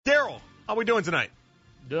How we doing tonight?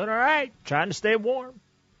 Doing all right. Trying to stay warm.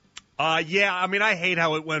 Yeah, I mean, I hate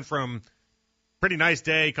how it went from pretty nice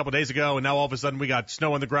day a couple days ago, and now all of a sudden we got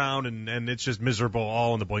snow on the ground, and it's just miserable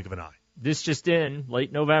all in the blink of an eye. This just in,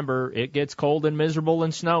 late November, it gets cold and miserable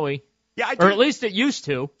and snowy. Yeah, I do. Or at least it used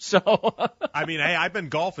to. So I mean, hey, I've been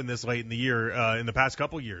golfing this late in the year, in the past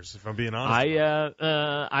couple years, if I'm being honest.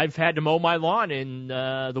 I've had to mow my lawn in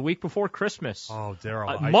the week before Christmas. Oh,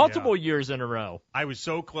 Daryl. Multiple years in a row. I was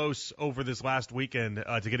so close over this last weekend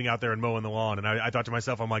to getting out there and mowing the lawn, and I thought to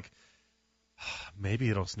myself, I'm like, maybe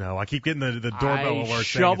it'll snow. I keep getting the doorbell alert saying it's going to snow. I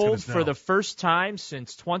shoveled for the first time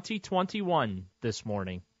since 2021 this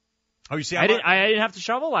morning. Oh, you see, I didn't have to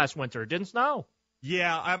shovel last winter. It didn't snow.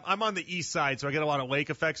 Yeah, I'm on the east side, so I get a lot of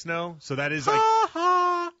lake effect snow. So that is like,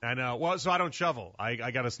 I know. Well, so I don't shovel.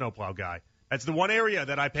 I got a snowplow guy. That's the one area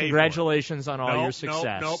that I pay Congratulations for. on all your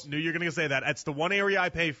success. Nope. Knew you were going to say that. That's the one area I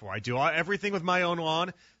pay for. I do everything with my own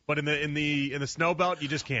lawn, but in the snow belt, you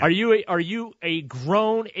just can't. Are you a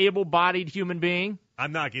grown, able-bodied human being?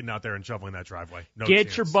 I'm not getting out there and shoveling that driveway. No Get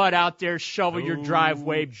chance. your butt out there, shovel your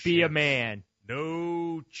driveway, be a man.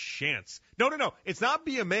 No chance. No. It's not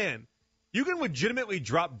be a man. You can legitimately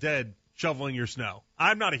drop dead shoveling your snow.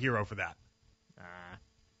 I'm not a hero for that.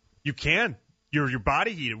 You can. Your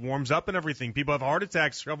body heat, it warms up and everything. People have heart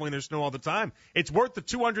attacks shoveling their snow all the time. It's worth the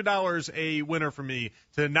 $200 a winter for me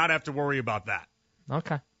to not have to worry about that.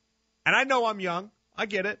 Okay. And I know I'm young. I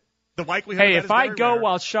get it. The likelihood Hey, of that if I is go very rare.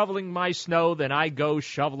 while shoveling my snow, then I go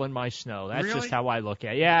shoveling my snow. That's Really? just how I look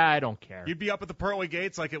at it. Yeah, I don't care. You'd be up at the pearly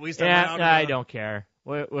gates like at least Yeah, I'm around. I don't care.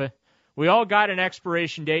 We all got an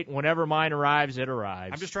expiration date, and whenever mine arrives, it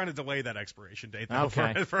arrives. I'm just trying to delay that expiration date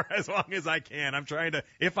Okay. for as long as I can. I'm trying to,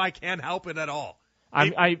 if I can help it at all.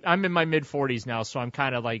 I'm in my mid-40s now, so I'm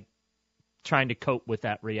kind of like trying to cope with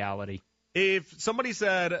that reality. If somebody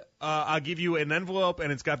said, I'll give you an envelope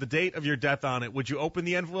and it's got the date of your death on it, would you open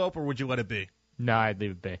the envelope or would you let it be? No, I'd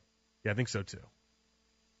leave it be. Yeah, I think so too.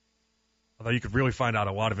 Although you could really find out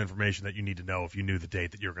a lot of information that you need to know if you knew the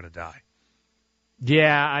date that you're going to die.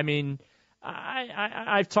 Yeah, I mean,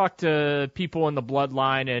 I've talked to people in the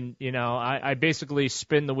bloodline, and I basically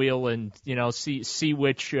spin the wheel and see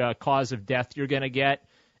which cause of death you're going to get,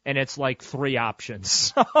 and it's like 3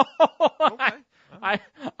 options. Okay.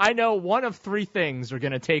 I know one of 3 things are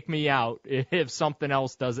going to take me out if something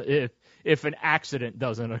else doesn't, if an accident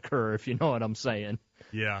doesn't occur, if you know what I'm saying.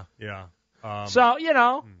 Yeah. So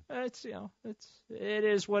it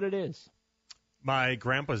is what it is. My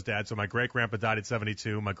grandpa's dad, so my great-grandpa died at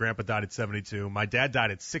 72. My grandpa died at 72. My dad died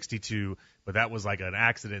at 62, but that was like an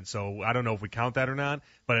accident, so I don't know if we count that or not.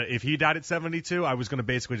 But if he died at 72, I was going to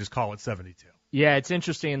basically just call it 72. Yeah, it's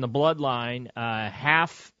interesting. In the bloodline,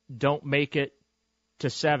 half don't make it to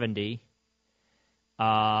 70,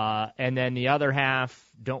 and then the other half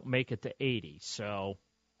don't make it to 80. So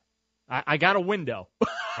I got a window.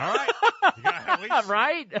 All right. You got at least,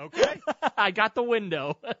 right? Okay. I got the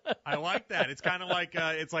window. I like that. It's kind of like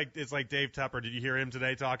it's like Dave Tepper. Did you hear him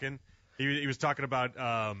today talking? He was talking about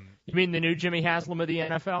You mean the new Jimmy Haslam of the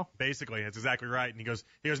NFL? Basically, that's exactly right. And he goes,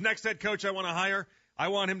 next head coach I want to hire, I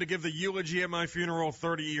want him to give the eulogy at my funeral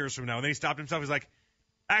 30 years from now. And then he stopped himself. He's like,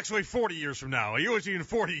 actually 40 years from now. A eulogy in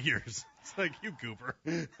 40 years. It's like, you goober.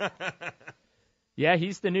 Yeah,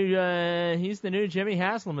 he's the new Jimmy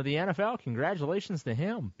Haslam of the NFL. Congratulations to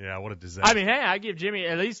him. Yeah, what a disaster. I mean, hey, I give Jimmy,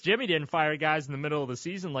 at least Jimmy didn't fire guys in the middle of the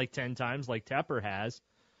season like 10 times like Tepper has.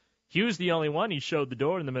 He was the only one he showed the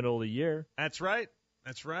door in the middle of the year. That's right.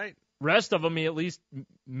 Rest of them, he at least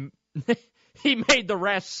he made the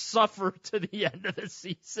rest suffer to the end of the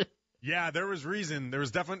season. Yeah, there was reason. There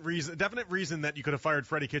was definite reason that you could have fired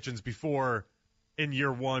Freddie Kitchens before in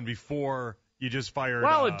year 1 before you just fired.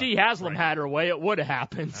 Well, if Dee Haslam had her way, it would have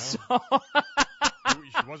happened. Oh. So.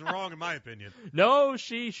 She wasn't wrong, in my opinion. No,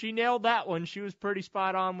 she nailed that one. She was pretty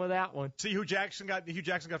spot on with that one. See Hugh Jackson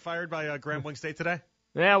got fired by Grambling State today?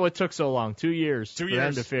 Yeah, what took so long? 2 years. 2 for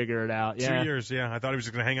years them to figure it out. Yeah. 2 years, yeah. I thought he was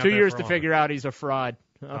just going to hang out 2 there years for to longer. figure out he's a fraud.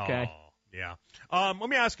 Okay. Oh, yeah. Let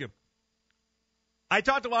me ask you. I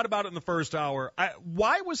talked a lot about it in the first hour.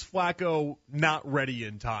 Why was Flacco not ready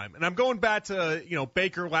in time? And I'm going back to,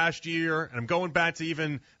 Baker last year, and I'm going back to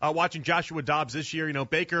even watching Joshua Dobbs this year.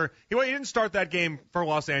 Baker, he didn't start that game for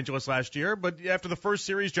Los Angeles last year, but after the first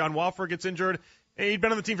series, John Walford gets injured. He'd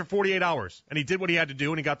been on the team for 48 hours, and he did what he had to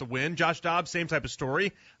do, and he got the win. Josh Dobbs, same type of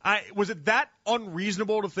story. Was it that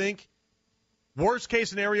unreasonable to think, worst case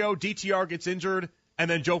scenario, DTR gets injured, and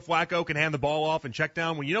then Joe Flacco can hand the ball off and check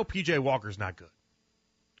down when P.J. Walker's not good?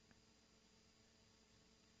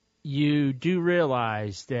 You do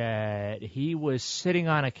realize that he was sitting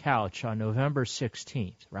on a couch on November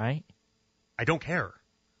 16th, right? I don't care.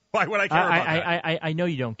 Why would I care about that? I know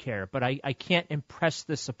you don't care, but I can't impress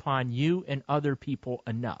this upon you and other people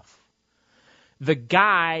enough. The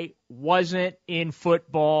guy wasn't in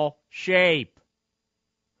football shape.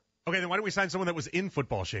 Okay, then why don't we sign someone that was in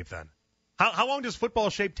football shape then? How long does football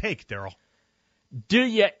shape take, Daryl?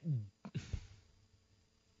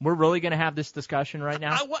 We're really going to have this discussion right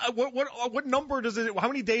now? What number does it? How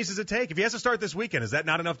many days does it take? If he has to start this weekend, is that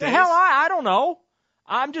not enough days? The hell, I don't know.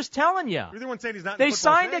 I'm just telling you. You're the one saying he's not. They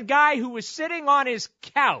signed a guy who was sitting on his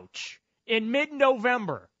couch in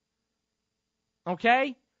mid-November.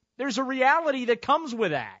 Okay? There's a reality that comes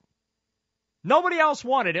with that. Nobody else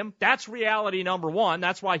wanted him. That's reality number one.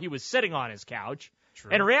 That's why he was sitting on his couch.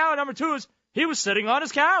 True. And reality number two is he was sitting on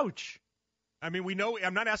his couch. I mean, we know.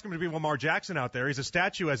 I'm not asking him to be Lamar Jackson out there. He's a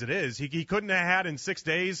statue as it is. He couldn't have had in 6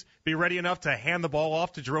 days be ready enough to hand the ball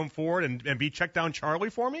off to Jerome Ford and be check down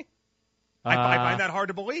Charlie for me. I find that hard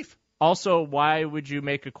to believe. Also, why would you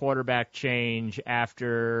make a quarterback change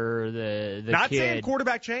after the not kid? saying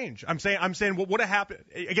quarterback change. I'm saying what would have happened.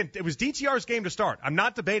 Again, it was DTR's game to start. I'm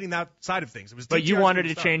not debating that side of things. It was. But DTR's you wanted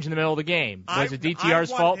to change in the middle of the game. Was it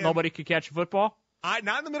DTR's fault nobody could catch a football?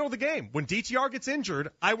 Not in the middle of the game. When DTR gets injured,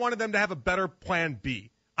 I wanted them to have a better plan B.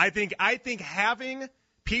 I think having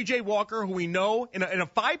P.J. Walker, who we know in a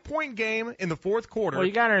 5-point game in the fourth quarter. Well,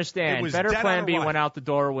 you got to understand, better plan B went out the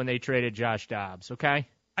door when they traded Josh Dobbs, okay?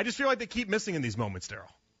 I just feel like they keep missing in these moments, Daryl.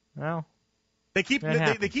 Well, they keep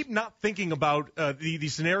not thinking about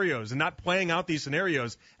these scenarios and not playing out these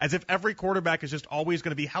scenarios as if every quarterback is just always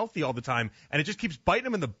going to be healthy all the time, and it just keeps biting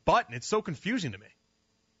them in the butt, and it's so confusing to me.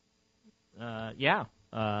 Yeah.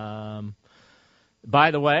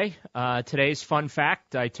 By the way, today's fun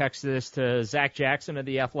fact, I texted this to Zach Jackson of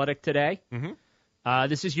The Athletic today. Mm-hmm.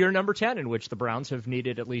 This is year number 10 in which the Browns have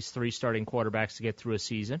needed at least 3 starting quarterbacks to get through a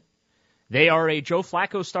season. They are a Joe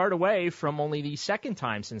Flacco start away from only the second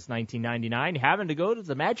time since 1999 having to go to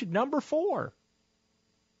the magic number 4.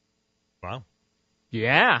 Wow.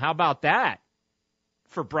 Yeah, how about that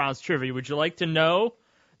for Browns trivia? Would you like to know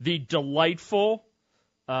the delightful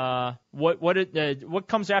what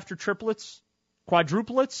comes after triplets?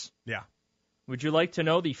 Quadruplets? Yeah. Would you like to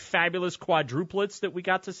know the fabulous quadruplets that we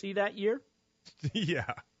got to see that year?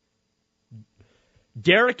 Yeah.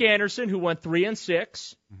 Derek Anderson, who went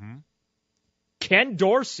 3-6. Mm-hmm. Ken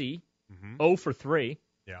Dorsey, 0 for 3.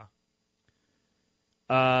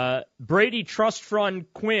 Yeah. Brady Trust Fund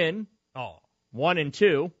Quinn,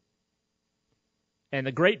 1-2. And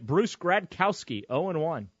the great Bruce Gradkowski,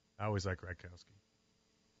 0-1. I always like Gradkowski.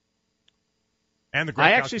 And the Gradkowski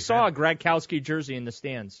I actually saw a Gradkowski jersey in the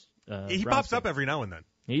stands. He pops up every now and then.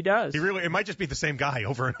 He does. It might just be the same guy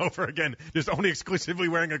over and over again, just only exclusively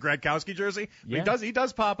wearing a Gradkowski jersey. Yeah. He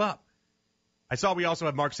does pop up. I saw we also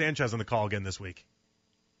have Mark Sanchez on the call again this week.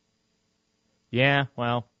 Yeah,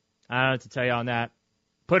 well, I don't know what to tell you on that.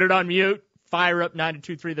 Put it on mute, fire up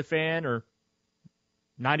 92.3 The Fan or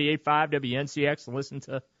 98.5 WNCX and listen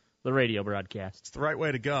to the radio broadcast. It's the right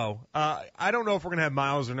way to go. I don't know if we're going to have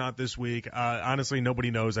Myles or not this week. Honestly,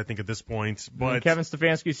 nobody knows, I think, at this point. But Kevin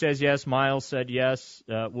Stefanski says yes. Myles said yes.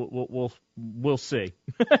 We'll see.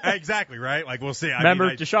 Exactly, right? Like, we'll see.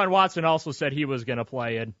 Remember, Deshaun Watson also said he was going to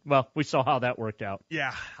play, and, well, we saw how that worked out.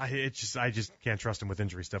 Yeah, I just can't trust him with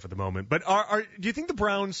injury stuff at the moment. But do you think the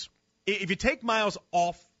Browns, if you take Myles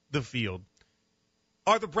off the field,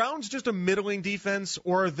 are the Browns just a middling defense,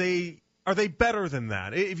 or are they better than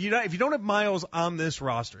that? If you don't have Myles on this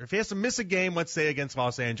roster, if he has to miss a game, let's say against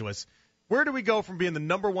Los Angeles, where do we go from being the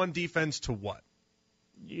number one defense to what?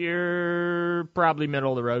 You're probably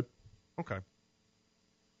middle of the road. Okay.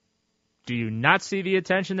 Do you not see the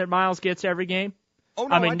attention that Myles gets every game? Oh,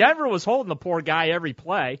 no, I mean, Denver was holding the poor guy every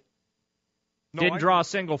play. Didn't draw a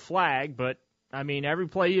single flag, but, I mean, every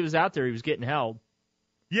play he was out there, he was getting held.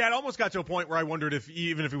 Yeah, it almost got to a point where I wondered if,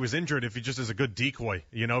 even if he was injured, if he just is a good decoy.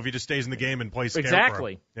 You know, if he just stays in the game and plays scarecrow.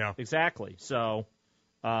 Exactly. Yeah. Exactly. So,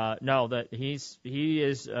 no, that he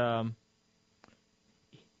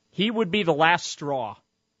would be the last straw.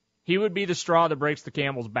 He would be the straw that breaks the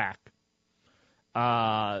camel's back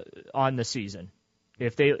on the season.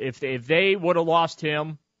 If they would have lost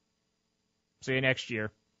him, say next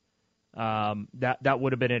year, that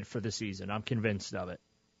would have been it for the season. I'm convinced of it.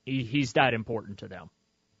 He's that important to them.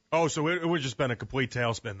 Oh, so it would have just been a complete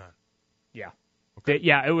tailspin then? Yeah. Okay.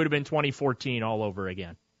 Yeah, it would have been 2014 all over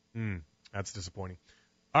again. That's disappointing.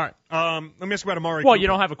 All right. Let me ask you about Amari Well, Cooper. you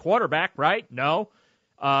don't have a quarterback, right? No.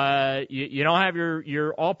 You don't have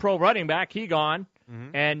your all-pro running back. He gone.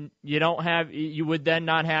 Mm-hmm. And you would then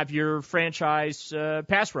not have your franchise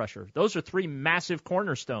pass rusher. Those are 3 massive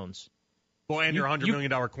cornerstones. Well, and your $100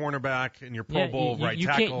 million cornerback and your Pro Bowl right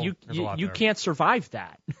tackle. You can't survive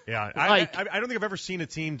that. Yeah, I don't think I've ever seen a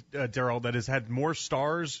team, Daryl, that has had more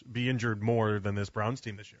stars be injured more than this Browns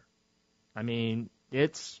team this year. I mean,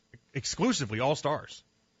 it's exclusively all stars.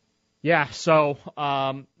 Yeah, so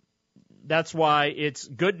that's why it's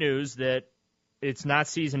good news that it's not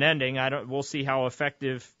season ending. We'll see how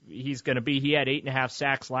effective he's going to be. He had 8.5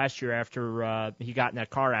 sacks last year after he got in that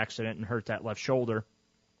car accident and hurt that left shoulder.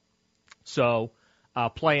 So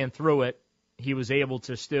playing through it, he was able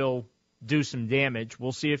to still do some damage.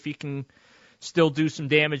 We'll see if he can still do some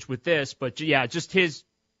damage with this. But, yeah, just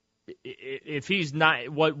if he's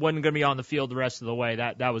wasn't going to be on the field the rest of the way,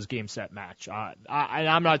 that was game, set, match.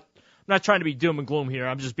 I'm not trying to be doom and gloom here.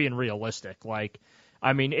 I'm just being realistic.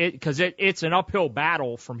 It's an uphill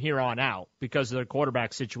battle from here on out because of the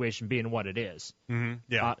quarterback situation being what it is. Mm-hmm.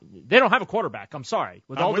 Yeah. They don't have a quarterback. I'm sorry.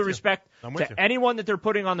 With all due respect to anyone that they're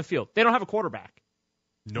putting on the field, they don't have a quarterback.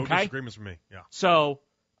 No disagreements from me. Yeah. So,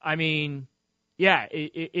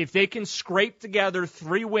 if they can scrape together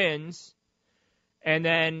 3 wins and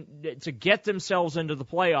then to get themselves into the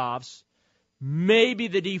playoffs, maybe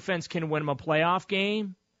the defense can win them a playoff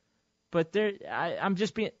game. But they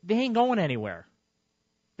ain't going anywhere.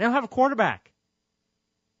 They don't have a quarterback.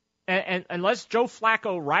 And unless Joe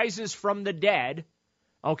Flacco rises from the dead,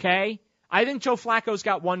 okay, I think Joe Flacco's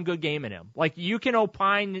got one good game in him. Like, you can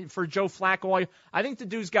opine for Joe Flacco. I think the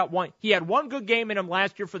dude's got one. He had one good game in him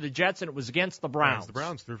last year for the Jets, and it was against the Browns. The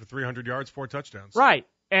Browns threw for 300 yards, 4 touchdowns. Right.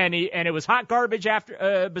 And it was hot garbage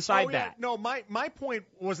after beside that. No, my point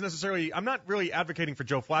wasn't necessarily. I'm not really advocating for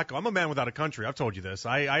Joe Flacco. I'm a man without a country. I've told you this.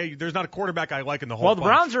 There's not a quarterback I like in the whole. Well,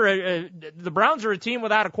 the Browns are a team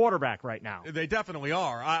without a quarterback right now. They definitely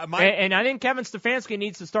are. And I think Kevin Stefanski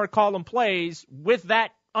needs to start calling plays with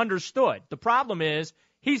that understood. The problem is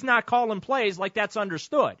he's not calling plays like that's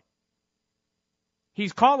understood.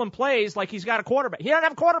 He's calling plays like he's got a quarterback. He doesn't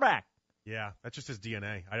have a quarterback. Yeah, that's just his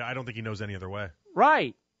DNA. I don't think he knows any other way.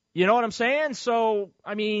 Right. You know what I'm saying? So,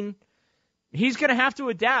 he's going to have to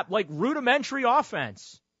adapt, like rudimentary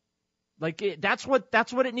offense. That's what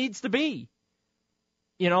it needs to be.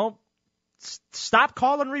 Stop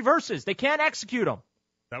calling reverses. They can't execute them.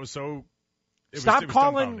 That was so. Stop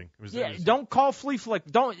calling. Don't call flea flick.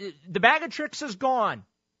 The bag of tricks is gone.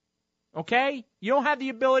 Okay? You don't have the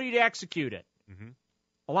ability to execute it. Mm-hmm.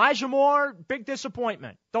 Elijah Moore, big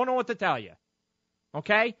disappointment. Don't know what to tell you.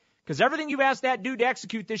 Okay? Because everything you've asked that dude to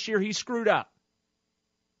execute this year, he screwed up.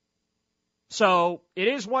 So it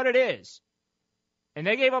is what it is. And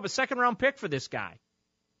they gave up a second-round pick for this guy.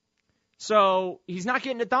 So he's not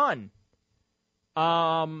getting it done.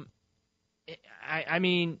 Even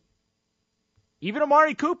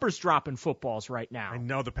Amari Cooper's dropping footballs right now. I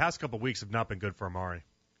know. The past couple of weeks have not been good for Amari.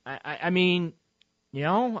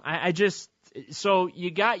 So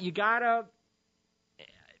you gotta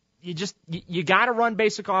run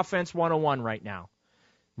basic offense 101 right now.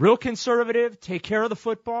 Real conservative, take care of the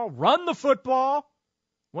football, run the football.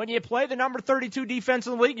 When you play the number 32 defense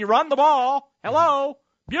in the league, you run the ball. Hello,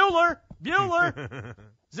 Bueller.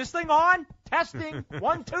 Is this thing on? Testing.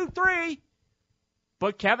 1, 2, 3.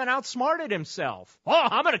 But Kevin outsmarted himself.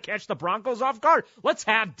 I'm going to catch the Broncos off guard. Let's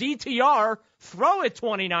have DTR throw it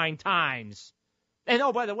 29 times. And,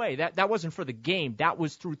 by the way, that wasn't for the game. That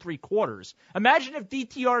was through 3 quarters. Imagine if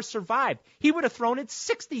DTR survived. He would have thrown it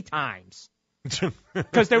 60 times.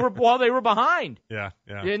 Because they were behind. Yeah.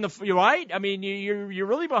 You're right. You're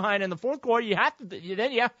really behind in the fourth quarter. You have to.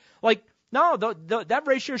 That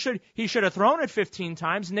ratio he should have thrown it 15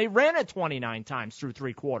 times, and they ran it 29 times through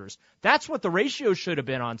 3 quarters. That's what the ratio should have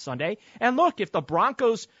been on Sunday. And look, if the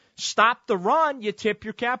Broncos stop the run, you tip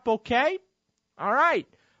your cap. Okay, all right,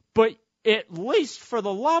 but at least for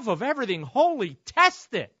the love of everything holy,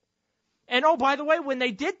 test it. And, by the way, when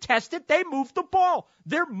they did test it, they moved the ball.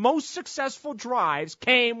 Their most successful drives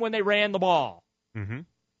came when they ran the ball. Mm-hmm.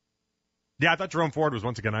 Yeah, I thought Jerome Ford was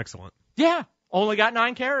once again excellent. Yeah, only got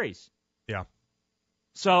 9 carries. Yeah.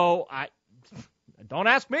 So, don't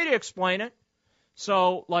ask me to explain it.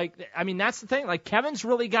 So, that's the thing. Kevin's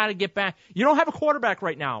really got to get back. You don't have a quarterback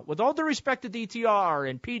right now. With all due respect to DTR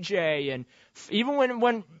and PJ, and even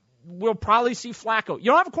when we'll probably see Flacco, you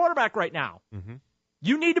don't have a quarterback right now. Mm-hmm.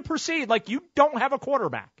 You need to proceed like you don't have a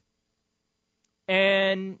quarterback.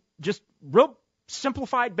 And just real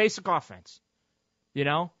simplified basic offense.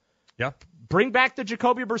 Yeah. Bring back the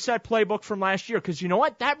Jacoby Brissett playbook from last year because you know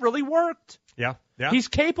what? That really worked. Yeah. He's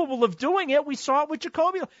capable of doing it. We saw it with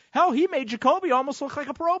Jacoby. Hell, he made Jacoby almost look like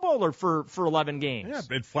a Pro Bowler for 11 games.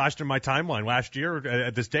 Yeah, it flashed in my timeline. Last year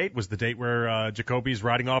at this date was the date where Jacoby's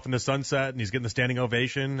riding off in the sunset and he's getting the standing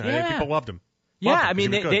ovation. Yeah. People loved him. Yeah, Love him, I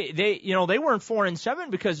mean, 'cause he was good. they weren't 4-7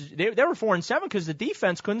 because they were 4-7 because the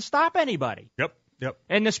defense couldn't stop anybody. Yep.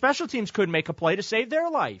 And the special teams couldn't make a play to save their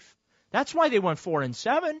life. That's why they went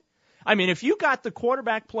 4-7. I mean, if you got the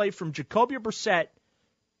quarterback play from Jacoby Brissett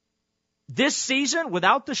this season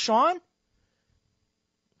without Deshaun,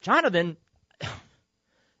 Jonathan,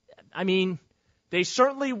 I mean, they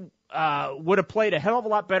certainly would have played a hell of a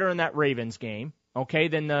lot better in that Ravens game, okay,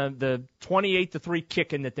 than the 28-3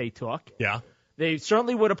 kicking that they took. Yeah. They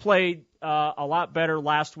certainly would have played a lot better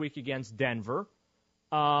last week against Denver.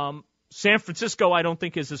 San Francisco, I don't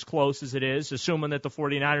think, is as close as it is, assuming that the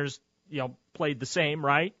 49ers, played the same,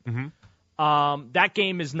 right? Mm-hmm. That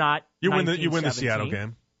game is not. You win the Seattle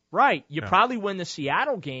game, right? You probably win the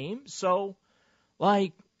Seattle game. So,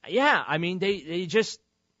 I mean, they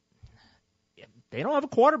don't have a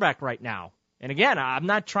quarterback right now. And again, I'm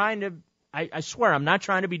not trying to. I swear, I'm not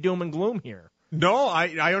trying to be doom and gloom here. No,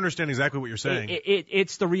 I understand exactly what you're saying.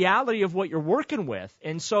 It's the reality of what you're working with,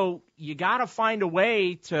 and so you got to find a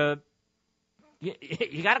way to.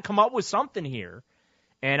 You got to come up with something here,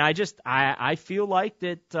 and I feel like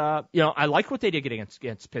that. I like what they did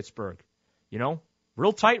against Pittsburgh.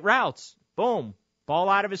 Real tight routes, boom, ball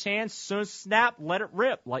out of his hands, as soon as snap, let it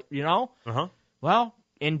rip, Uh-huh. Well,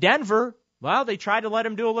 in Denver, they tried to let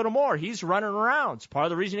him do a little more. He's running around. It's part of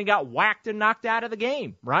the reason he got whacked and knocked out of the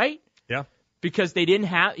game, right? Yeah. Because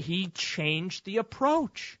he changed the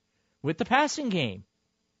approach with the passing game,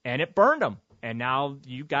 and it burned him. And now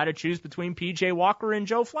you've got to choose between P.J. Walker and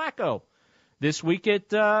Joe Flacco this week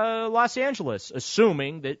at Los Angeles,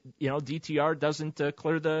 assuming that, DTR doesn't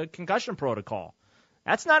clear the concussion protocol.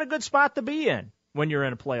 That's not a good spot to be in when you're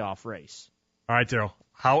in a playoff race. All right, Daryl.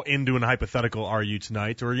 How into an hypothetical are you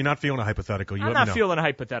tonight, or are you not feeling a hypothetical? I'm not feeling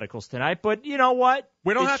hypotheticals tonight, but you know what?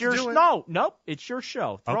 We don't have to do it. Nope. It's your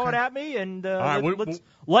show. Throw it at me, and right,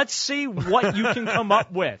 let's see what you can come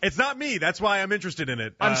up with. It's not me. That's why I'm interested in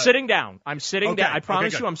it. I'm sitting down. I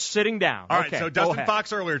promise you, good. I'm sitting down. All right, okay, so Dustin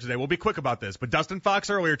Fox earlier today, we'll be quick about this, but Dustin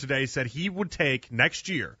Fox earlier today said he would take next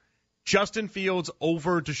year Justin Fields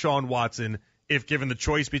over Deshaun Watson if given the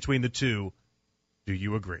choice between the two. Do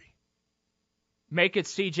you agree? Make it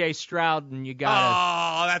C.J. Stroud, and you got to...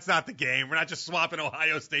 Oh, that's not the game. We're not just swapping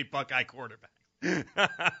Ohio State Buckeye quarterbacks.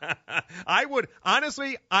 I would,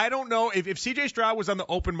 honestly, I don't know. If C.J. Stroud was on the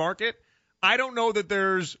open market, I don't know that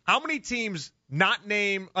there's... How many teams not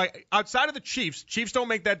named... outside of the Chiefs, Chiefs don't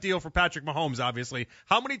make that deal for Patrick Mahomes, obviously.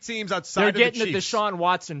 How many teams outside of the Chiefs... They're getting the Deshaun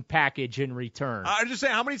Watson package in return. I'm just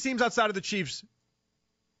saying, how many teams outside of the Chiefs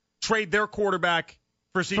trade their quarterback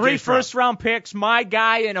for C.J. 3 Stroud? first-round picks, my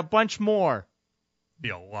guy, and a bunch more.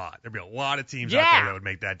 There'd be a lot of teams out there that would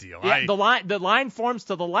make that deal. Yeah, the line forms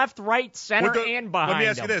to the left, right, center, and behind. Let me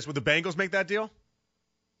ask you them. this: would the Bengals make that deal?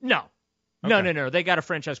 No. Okay. No. They got a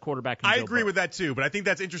franchise quarterback. I agree with that too, but I think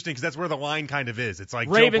that's interesting because that's where the line kind of is. It's like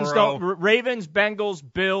Ravens, Joe Burrow. Ravens, Bengals,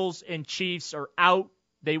 Bills, and Chiefs are out.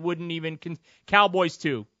 They wouldn't even Cowboys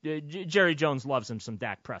too. Jerry Jones loves him some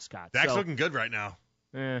Dak Prescott. Dak's looking good right now.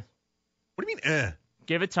 What do you mean?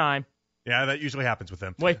 Give it time. Yeah, that usually happens with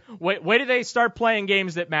him. Wait till they start playing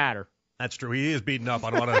games that matter. That's true. He is beating up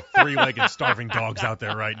on a lot of three-legged starving dogs out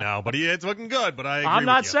there right now. But it's looking good, but I agree I'm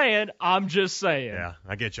not with you. saying. I'm just saying. Yeah,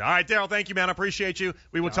 I get you. All right, Daryl, thank you, man. I appreciate you.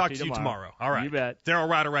 We will talk to you tomorrow. All right. You bet. Daryl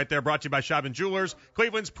Ruiter right there, brought to you by Schaub & Jewelers,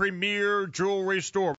 Cleveland's premier jewelry store.